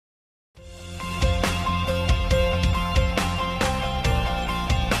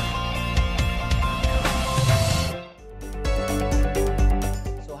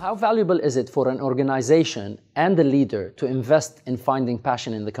How valuable is it for an organization and the leader to invest in finding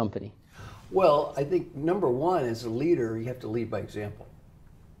passion in the company? Well, I think number one, as a leader, you have to lead by example.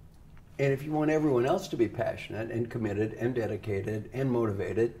 And if you want everyone else to be passionate and committed and dedicated and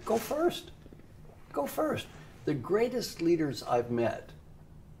motivated, go first. Go first. The greatest leaders I've met,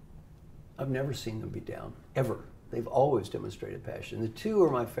 I've never seen them be down, ever. They've always demonstrated passion. The two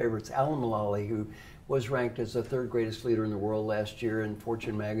are my favorites. Alan Mulally, who was ranked as the third greatest leader in the world last year in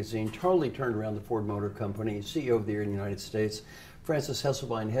Fortune magazine, totally turned around the Ford Motor Company, CEO of the Year in the United States. Francis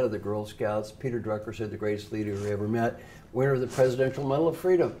Hesselbein, head of the Girl Scouts. Peter Drucker said the greatest leader we ever met. Winner of the Presidential Medal of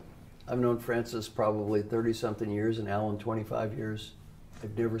Freedom. I've known Francis probably 30-something years and Alan 25 years.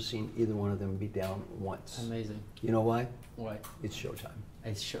 I've never seen either one of them be down once. Amazing. You know why? Why? It's showtime.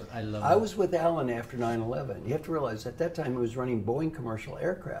 I love it. I was with Alan after 9/11. You have to realize at that time he was running Boeing commercial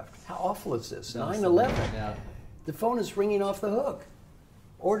aircraft. How awful is this? 9/11. Yeah. The phone is ringing off the hook.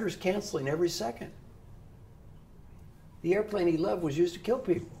 Orders canceling every second. The airplane he loved was used to kill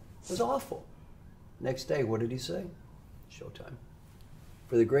people. It was awful. Next day, what did he say? Showtime.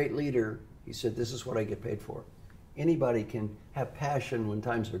 For the great leader, he said, this is what I get paid for. Anybody can have passion when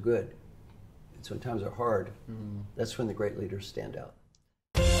times are good. It's when times are hard. That's when the great leaders stand out.